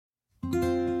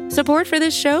Support for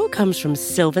this show comes from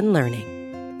Sylvan Learning.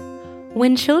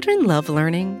 When children love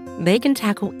learning, they can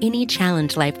tackle any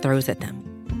challenge life throws at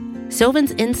them.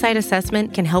 Sylvan's Insight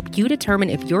Assessment can help you determine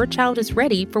if your child is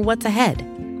ready for what's ahead.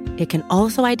 It can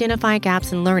also identify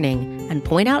gaps in learning and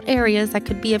point out areas that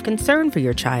could be of concern for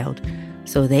your child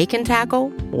so they can tackle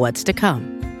what's to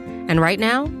come. And right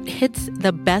now, it's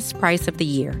the best price of the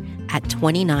year at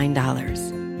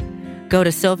 $29. Go to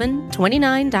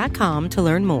sylvan29.com to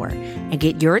learn more and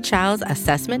get your child's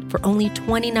assessment for only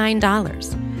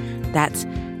 $29. That's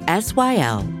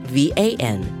SYLVAN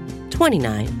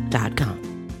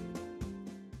 29.com.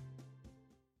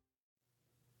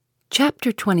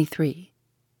 Chapter 23.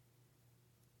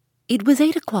 It was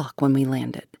 8 o'clock when we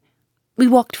landed. We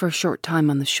walked for a short time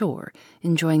on the shore,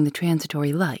 enjoying the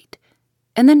transitory light,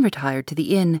 and then retired to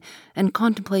the inn and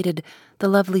contemplated the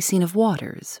lovely scene of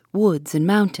waters, woods, and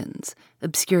mountains,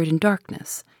 obscured in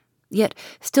darkness, yet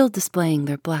still displaying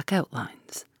their black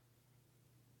outlines.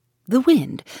 The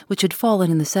wind, which had fallen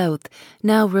in the south,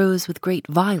 now rose with great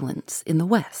violence in the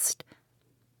west.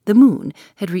 The moon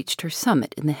had reached her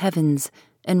summit in the heavens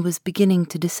and was beginning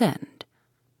to descend.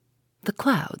 The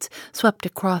clouds swept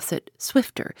across it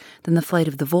swifter than the flight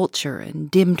of the vulture and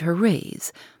dimmed her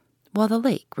rays, while the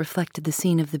lake reflected the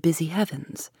scene of the busy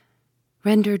heavens,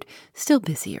 rendered still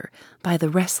busier by the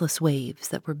restless waves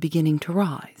that were beginning to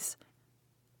rise.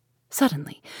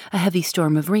 Suddenly, a heavy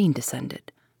storm of rain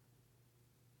descended.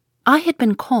 I had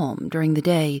been calm during the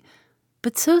day,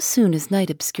 but so soon as night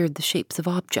obscured the shapes of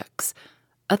objects,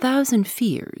 1,000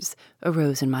 fears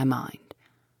arose in my mind.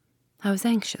 I was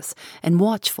anxious and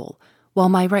watchful, while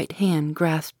my right hand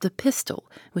grasped a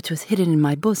pistol which was hidden in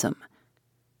my bosom.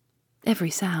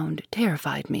 Every sound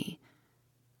terrified me,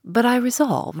 but I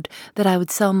resolved that I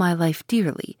would sell my life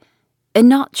dearly, and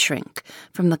not shrink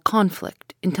from the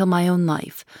conflict until my own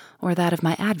life, or that of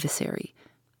my adversary,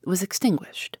 was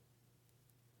extinguished.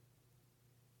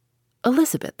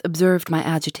 Elizabeth observed my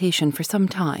agitation for some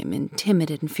time in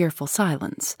timid and fearful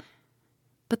silence,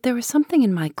 but there was something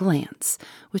in my glance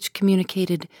which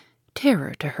communicated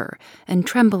terror to her, and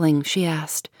trembling, she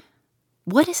asked,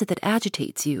 "What is it that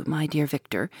agitates you, my dear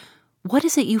Victor? What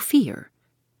is it you fear?"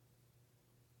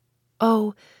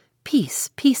 "Oh,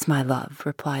 peace, peace, my love,"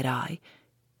 replied I.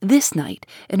 "This night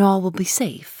and all will be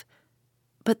safe.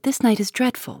 But this night is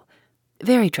dreadful,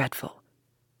 very dreadful."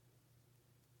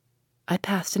 I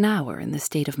passed an hour in this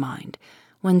state of mind,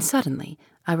 when suddenly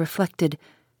I reflected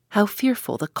how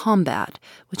fearful the combat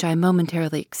which I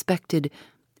momentarily expected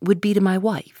would be to my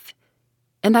wife,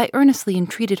 and I earnestly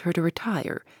entreated her to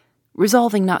retire,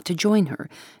 resolving not to join her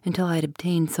until I had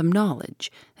obtained some knowledge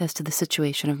as to the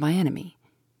situation of my enemy.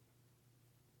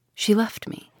 She left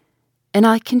me, and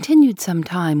I continued some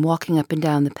time walking up and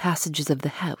down the passages of the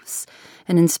house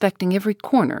and inspecting every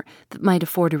corner that might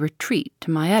afford a retreat to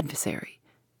my adversary.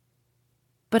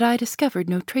 But I discovered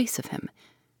no trace of him,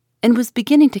 and was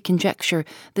beginning to conjecture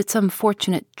that some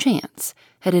fortunate chance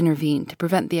had intervened to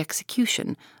prevent the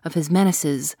execution of his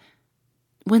menaces,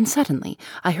 when suddenly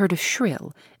I heard a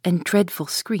shrill and dreadful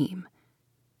scream.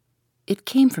 It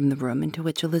came from the room into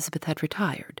which Elizabeth had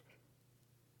retired.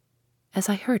 As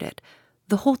I heard it,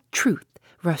 the whole truth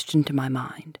rushed into my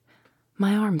mind.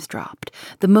 My arms dropped,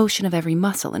 the motion of every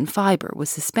muscle and fibre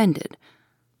was suspended.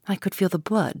 I could feel the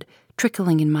blood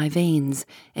trickling in my veins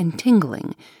and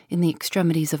tingling in the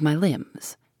extremities of my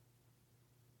limbs.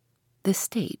 This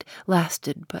state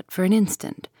lasted but for an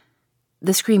instant.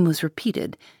 The scream was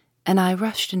repeated, and I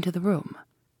rushed into the room.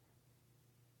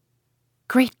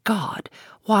 Great God,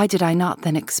 why did I not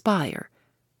then expire?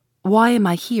 Why am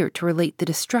I here to relate the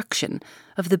destruction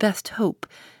of the best hope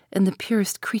and the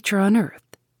purest creature on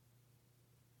earth?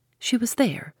 She was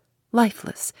there,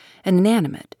 lifeless and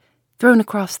inanimate, thrown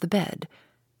across the bed,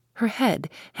 her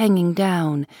head hanging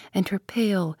down and her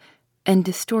pale and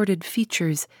distorted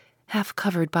features half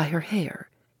covered by her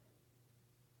hair.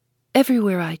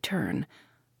 Everywhere I turn,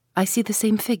 I see the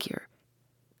same figure,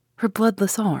 her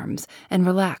bloodless arms and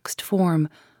relaxed form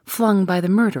flung by the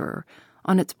murderer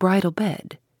on its bridal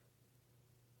bed.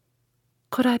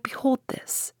 Could I behold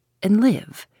this and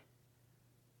live?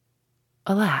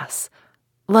 Alas,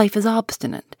 life is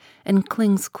obstinate and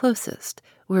clings closest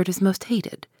where it is most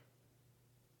hated.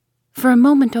 For a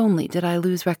moment only did I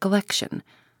lose recollection.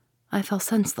 I fell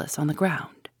senseless on the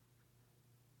ground.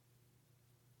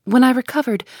 When I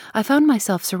recovered, I found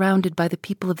myself surrounded by the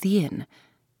people of the inn.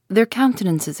 Their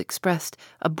countenances expressed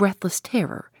a breathless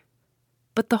terror,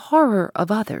 but the horror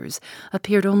of others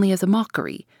appeared only as a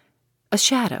mockery, a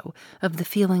shadow of the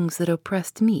feelings that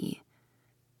oppressed me.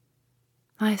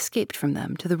 I escaped from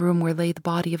them to the room where lay the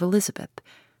body of Elizabeth,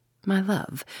 my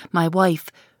love, my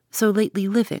wife, so lately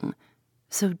living,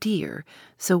 so dear,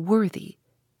 so worthy.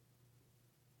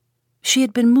 She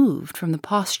had been moved from the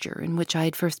posture in which I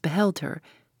had first beheld her,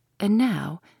 and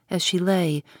now, as she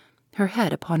lay, her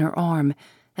head upon her arm,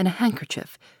 and a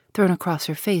handkerchief thrown across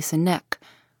her face and neck,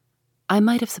 I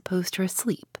might have supposed her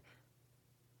asleep.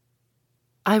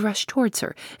 I rushed towards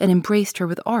her and embraced her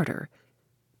with ardor,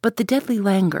 but the deadly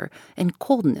languor and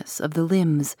coldness of the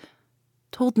limbs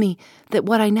told me that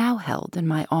what I now held in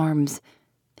my arms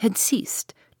had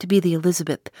ceased to be the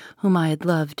Elizabeth whom I had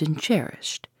loved and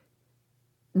cherished.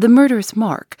 The murderous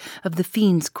mark of the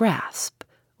fiend's grasp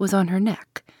was on her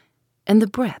neck, and the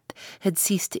breath had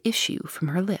ceased to issue from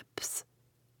her lips.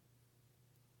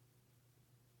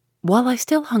 While I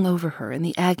still hung over her in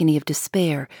the agony of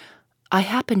despair, I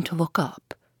happened to look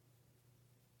up.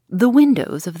 The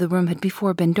windows of the room had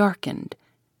before been darkened,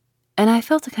 and I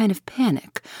felt a kind of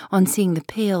panic on seeing the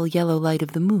pale yellow light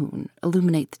of the moon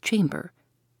illuminate the chamber.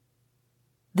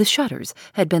 The shutters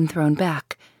had been thrown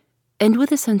back, and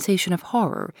with a sensation of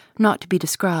horror not to be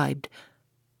described,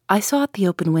 I saw at the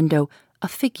open window a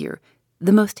figure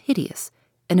the most hideous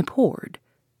and abhorred.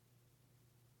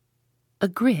 A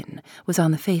grin was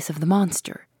on the face of the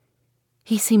monster.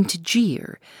 He seemed to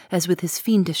jeer as with his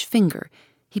fiendish finger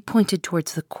he pointed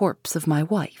towards the corpse of my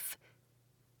wife.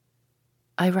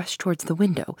 I rushed towards the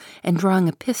window and, drawing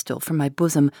a pistol from my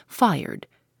bosom, fired,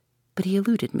 but he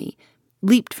eluded me,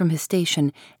 leaped from his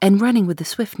station, and running with the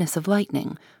swiftness of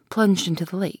lightning, plunged into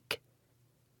the lake.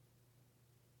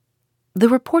 The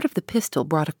report of the pistol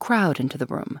brought a crowd into the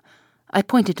room. I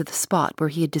pointed to the spot where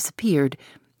he had disappeared,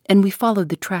 and we followed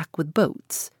the track with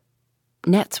boats.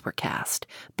 Nets were cast,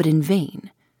 but in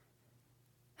vain.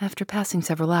 After passing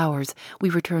several hours, we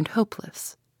returned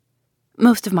hopeless.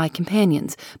 Most of my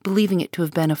companions believing it to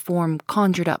have been a form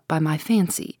conjured up by my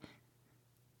fancy.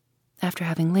 After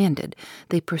having landed,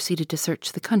 they proceeded to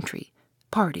search the country,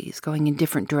 parties going in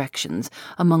different directions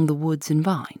among the woods and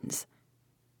vines.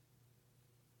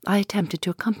 I attempted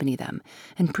to accompany them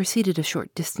and proceeded a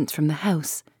short distance from the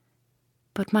house,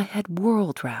 but my head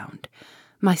whirled round.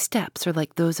 My steps are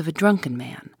like those of a drunken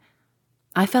man.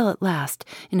 I fell at last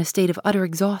in a state of utter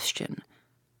exhaustion.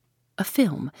 A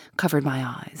film covered my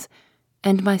eyes,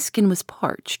 and my skin was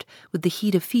parched with the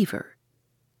heat of fever.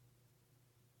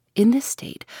 In this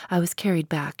state I was carried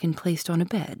back and placed on a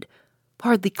bed,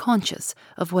 hardly conscious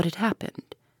of what had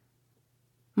happened.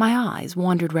 My eyes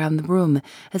wandered round the room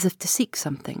as if to seek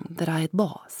something that I had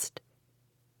lost.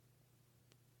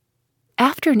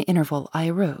 After an interval I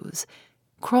arose,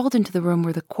 crawled into the room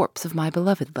where the corpse of my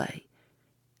beloved lay.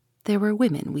 There were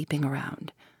women weeping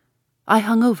around. I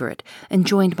hung over it and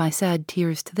joined my sad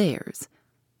tears to theirs.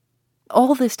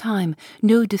 All this time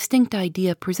no distinct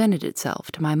idea presented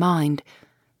itself to my mind,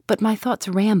 but my thoughts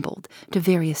rambled to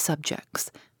various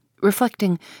subjects,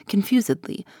 reflecting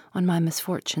confusedly on my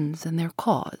misfortunes and their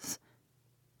cause.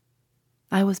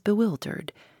 I was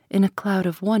bewildered in a cloud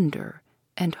of wonder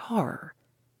and horror.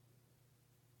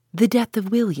 The death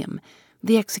of William,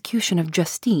 the execution of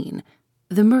Justine,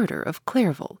 the murder of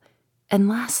Clairville, and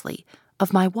lastly,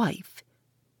 of my wife.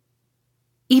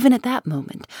 Even at that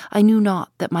moment, I knew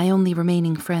not that my only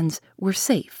remaining friends were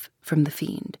safe from the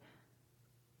fiend.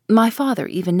 My father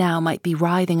even now might be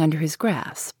writhing under his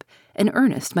grasp, and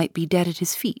Ernest might be dead at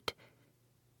his feet.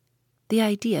 The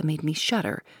idea made me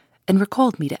shudder and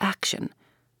recalled me to action.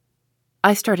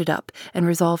 I started up and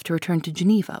resolved to return to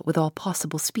Geneva with all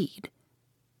possible speed.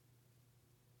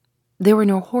 There were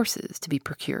no horses to be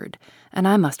procured, and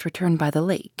I must return by the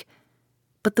lake.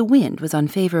 But the wind was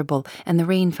unfavorable, and the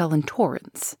rain fell in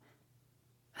torrents.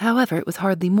 However, it was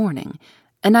hardly morning,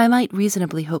 and I might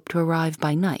reasonably hope to arrive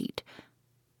by night.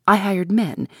 I hired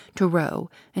men to row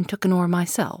and took an oar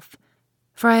myself,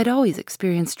 for I had always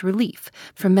experienced relief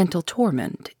from mental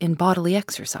torment in bodily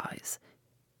exercise.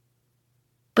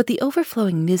 But the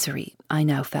overflowing misery I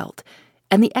now felt,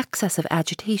 and the excess of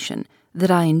agitation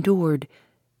that I endured,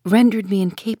 rendered me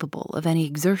incapable of any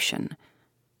exertion.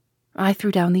 I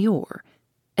threw down the oar,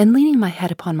 and leaning my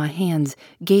head upon my hands,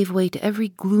 gave way to every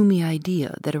gloomy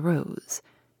idea that arose.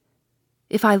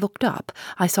 If I looked up,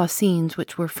 I saw scenes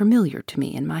which were familiar to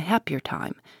me in my happier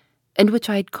time, and which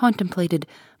I had contemplated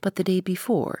but the day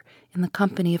before in the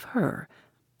company of her,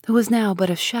 who was now but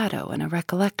a shadow and a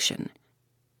recollection.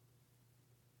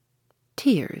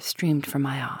 Tears streamed from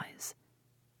my eyes.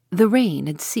 The rain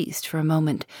had ceased for a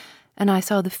moment, and I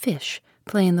saw the fish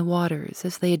play in the waters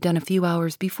as they had done a few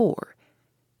hours before.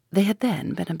 They had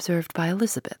then been observed by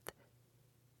Elizabeth.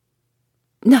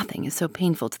 Nothing is so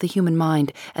painful to the human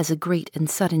mind as a great and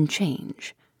sudden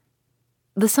change.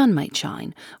 The sun might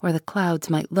shine, or the clouds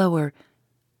might lower,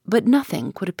 But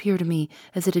nothing could appear to me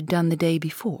as it had done the day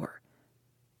before.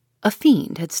 A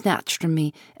fiend had snatched from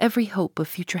me every hope of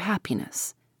future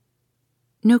happiness.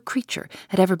 No creature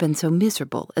had ever been so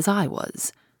miserable as I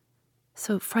was.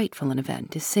 So frightful an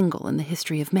event is single in the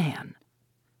history of man.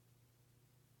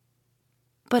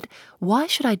 But why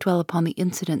should I dwell upon the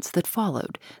incidents that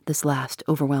followed this last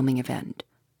overwhelming event?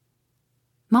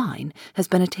 Mine has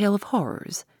been a tale of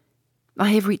horrors.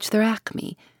 I have reached their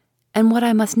acme, and what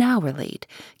I must now relate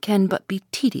can but be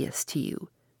tedious to you.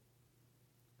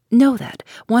 Know that,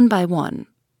 one by one,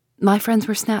 my friends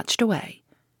were snatched away.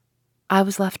 I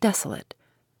was left desolate.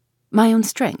 My own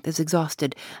strength is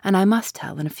exhausted, and I must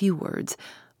tell in a few words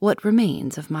what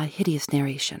remains of my hideous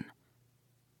narration.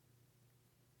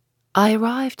 I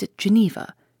arrived at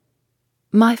Geneva.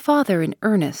 My father in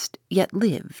earnest yet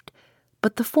lived,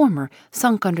 but the former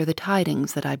sunk under the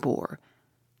tidings that I bore.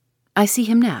 I see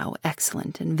him now,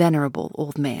 excellent and venerable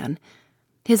old man.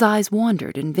 His eyes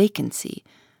wandered in vacancy,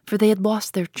 for they had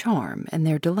lost their charm and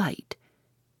their delight.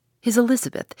 His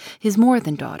Elizabeth, his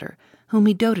more-than daughter, whom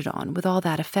he doted on with all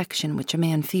that affection which a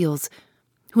man feels,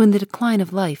 who in the decline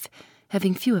of life,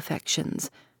 having few affections,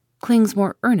 clings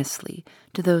more earnestly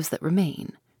to those that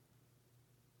remain.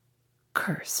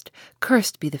 Cursed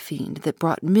be the fiend that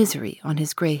brought misery on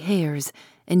his grey hairs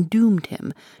and doomed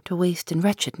him to waste and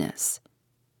wretchedness.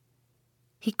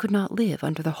 He could not live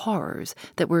under the horrors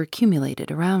that were accumulated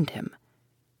around him.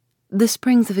 The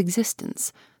springs of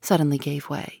existence suddenly gave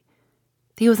way.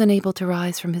 He was unable to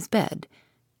rise from his bed,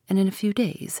 and in a few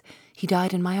days he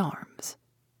died in my arms.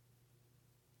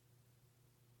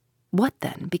 What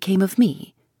then became of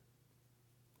me?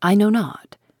 I know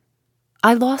not.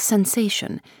 I lost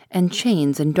sensation, and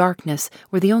chains and darkness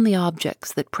were the only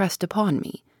objects that pressed upon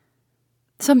me.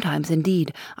 Sometimes,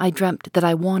 indeed, I dreamt that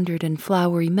I wandered in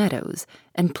flowery meadows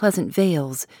and pleasant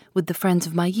vales with the friends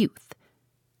of my youth.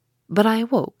 But I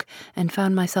awoke and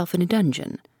found myself in a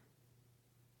dungeon.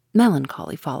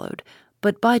 Melancholy followed,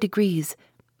 but by degrees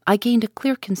I gained a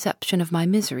clear conception of my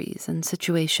miseries and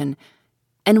situation,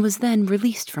 and was then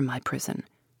released from my prison.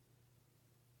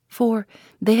 For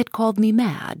they had called me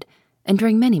mad, and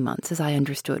during many months, as I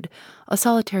understood, a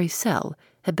solitary cell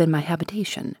had been my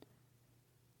habitation.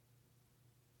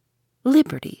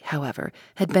 Liberty, however,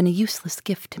 had been a useless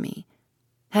gift to me,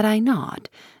 had I not,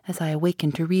 as I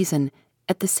awakened to reason,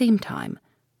 at the same time,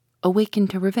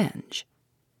 awakened to revenge.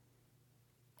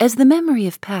 As the memory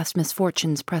of past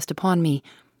misfortunes pressed upon me,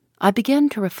 I began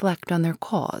to reflect on their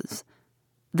cause,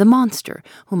 the monster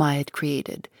whom I had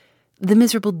created, the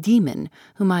miserable demon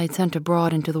whom I had sent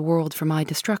abroad into the world for my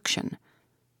destruction.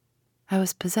 I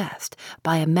was possessed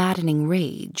by a maddening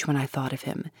rage when I thought of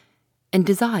him, and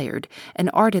desired and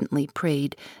ardently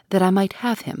prayed that I might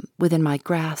have him within my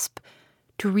grasp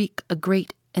to wreak a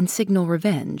great and signal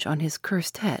revenge on his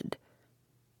cursed head.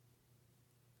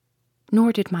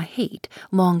 Nor did my hate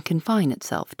long confine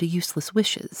itself to useless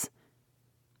wishes.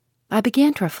 I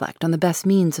began to reflect on the best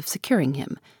means of securing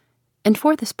him, and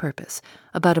for this purpose,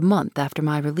 about a month after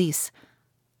my release,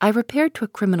 I repaired to a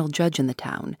criminal judge in the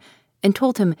town and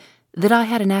told him that I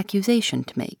had an accusation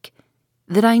to make,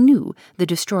 that I knew the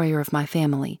destroyer of my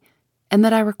family, and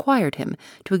that I required him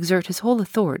to exert his whole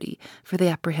authority for the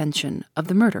apprehension of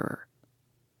the murderer.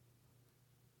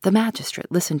 The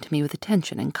magistrate listened to me with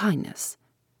attention and kindness.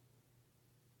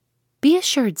 "Be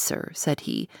assured, sir," said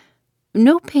he,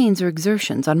 "no pains or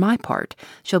exertions on my part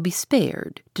shall be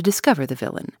spared to discover the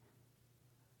villain."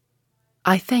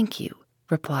 "I thank you,"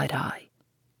 replied I.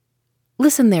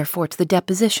 "Listen, therefore, to the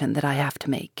deposition that I have to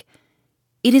make.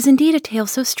 It is indeed a tale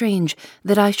so strange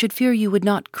that I should fear you would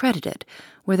not credit it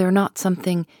were there not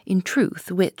something in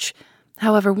truth which,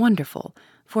 however wonderful,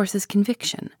 forces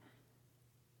conviction.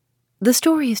 The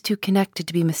story is too connected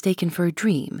to be mistaken for a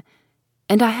dream,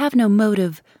 and I have no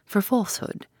motive for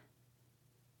falsehood."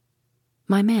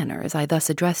 My manner, as I thus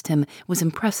addressed him, was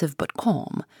impressive but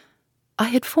calm. I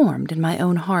had formed in my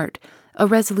own heart a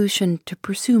resolution to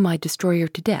pursue my destroyer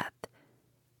to death,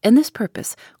 and this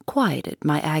purpose quieted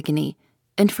my agony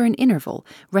and for an interval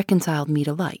reconciled me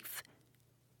to life.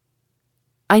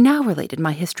 I now related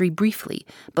my history briefly,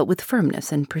 but with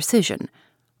firmness and precision,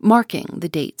 marking the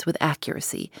dates with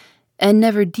accuracy, and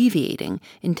never deviating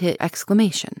into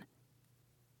exclamation.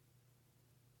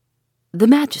 The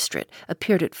magistrate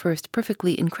appeared at first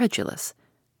perfectly incredulous,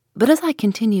 but as I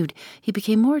continued, he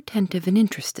became more attentive and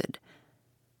interested.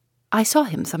 I saw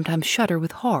him sometimes shudder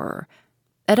with horror.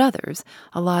 At others,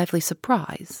 a lively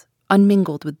surprise,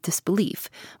 unmingled with disbelief,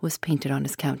 was painted on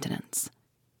his countenance.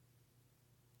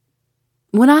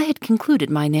 When I had concluded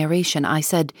my narration, I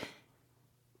said,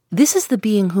 This is the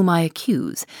being whom I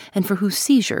accuse, and for whose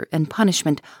seizure and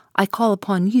punishment I call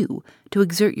upon you to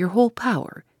exert your whole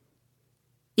power.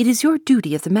 It is your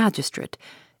duty as a magistrate,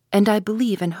 and I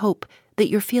believe and hope that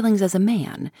your feelings as a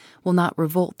man will not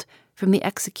revolt from the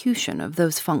execution of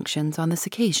those functions on this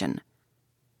occasion."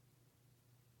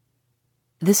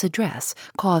 This address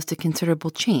caused a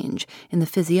considerable change in the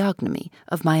physiognomy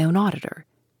of my own auditor.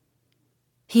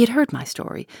 He had heard my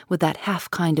story with that half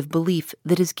kind of belief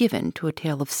that is given to a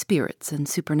tale of spirits and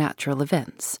supernatural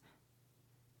events.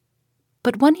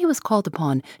 But when he was called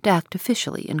upon to act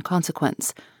officially in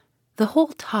consequence, the whole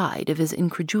tide of his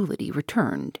incredulity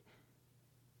returned.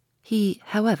 He,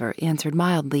 however, answered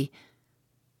mildly,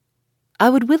 "I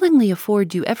would willingly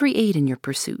afford you every aid in your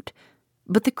pursuit,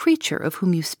 but the creature of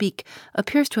whom you speak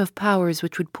appears to have powers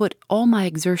which would put all my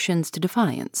exertions to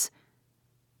defiance.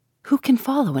 Who can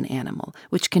follow an animal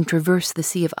which can traverse the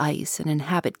sea of ice and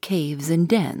inhabit caves and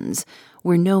dens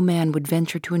where no man would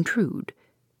venture to intrude?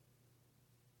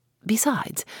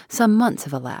 Besides, some months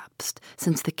have elapsed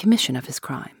since the commission of his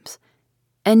crimes,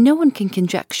 and no one can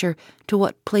conjecture to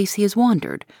what place he has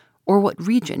wandered or what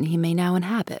region he may now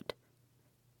inhabit.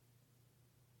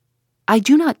 I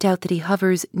do not doubt that he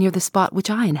hovers near the spot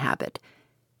which I inhabit,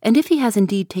 and if he has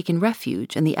indeed taken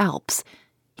refuge in the Alps,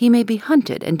 he may be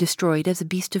hunted and destroyed as a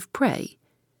beast of prey.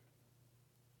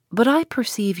 But I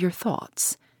perceive your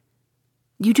thoughts.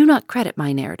 You do not credit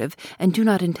my narrative, and do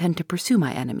not intend to pursue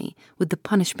my enemy with the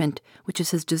punishment which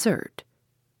is his desert."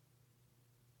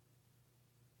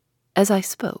 As I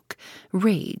spoke,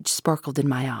 rage sparkled in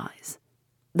my eyes.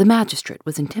 The magistrate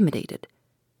was intimidated.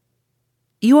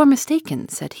 "You are mistaken,"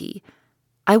 said he.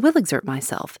 "I will exert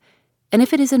myself, and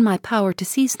if it is in my power to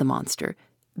seize the monster,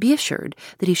 be assured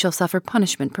that he shall suffer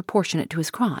punishment proportionate to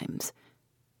his crimes.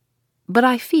 But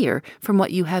I fear, from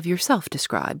what you have yourself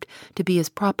described to be his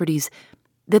properties,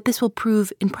 that this will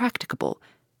prove impracticable,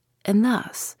 and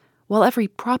thus, while every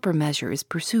proper measure is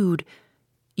pursued,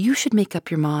 you should make up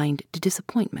your mind to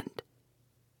disappointment."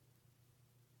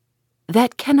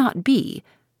 "That cannot be,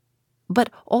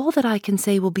 but all that I can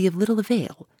say will be of little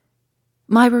avail.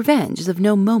 My revenge is of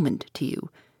no moment to you,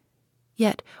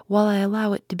 yet, while I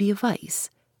allow it to be a vice,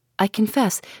 I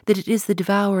confess that it is the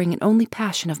devouring and only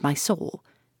passion of my soul.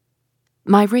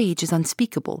 My rage is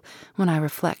unspeakable when I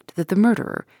reflect that the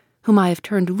murderer, whom I have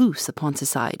turned loose upon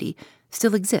society,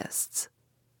 still exists.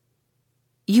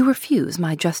 You refuse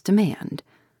my just demand.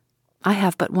 I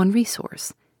have but one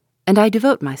resource, and I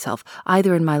devote myself,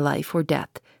 either in my life or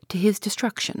death, to his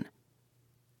destruction."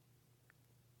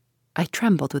 I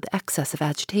trembled with excess of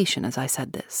agitation as I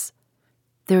said this.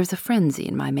 There is a frenzy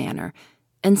in my manner,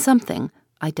 and something,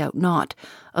 I doubt not,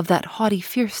 of that haughty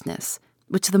fierceness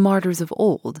which the martyrs of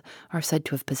old are said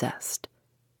to have possessed.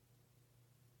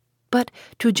 But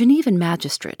to a Genevan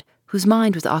magistrate, whose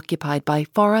mind was occupied by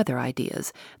far other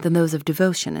ideas than those of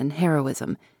devotion and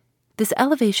heroism, this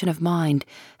elevation of mind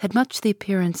had much the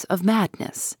appearance of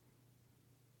madness.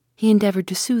 He endeavored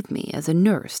to soothe me as a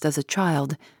nurse does a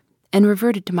child, and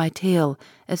reverted to my tale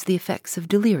as the effects of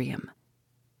delirium.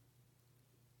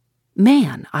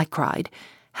 "Man," I cried,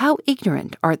 "how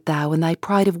ignorant art thou in thy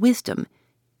pride of wisdom!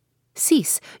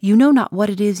 Cease, you know not what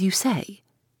it is you say."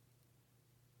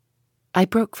 I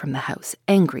broke from the house,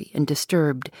 angry and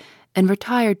disturbed, and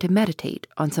retired to meditate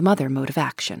on some other mode of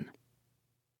action.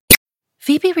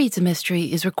 Phoebe Reads a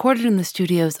Mystery is recorded in the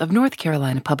studios of North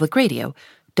Carolina Public Radio,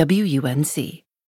 WUNC.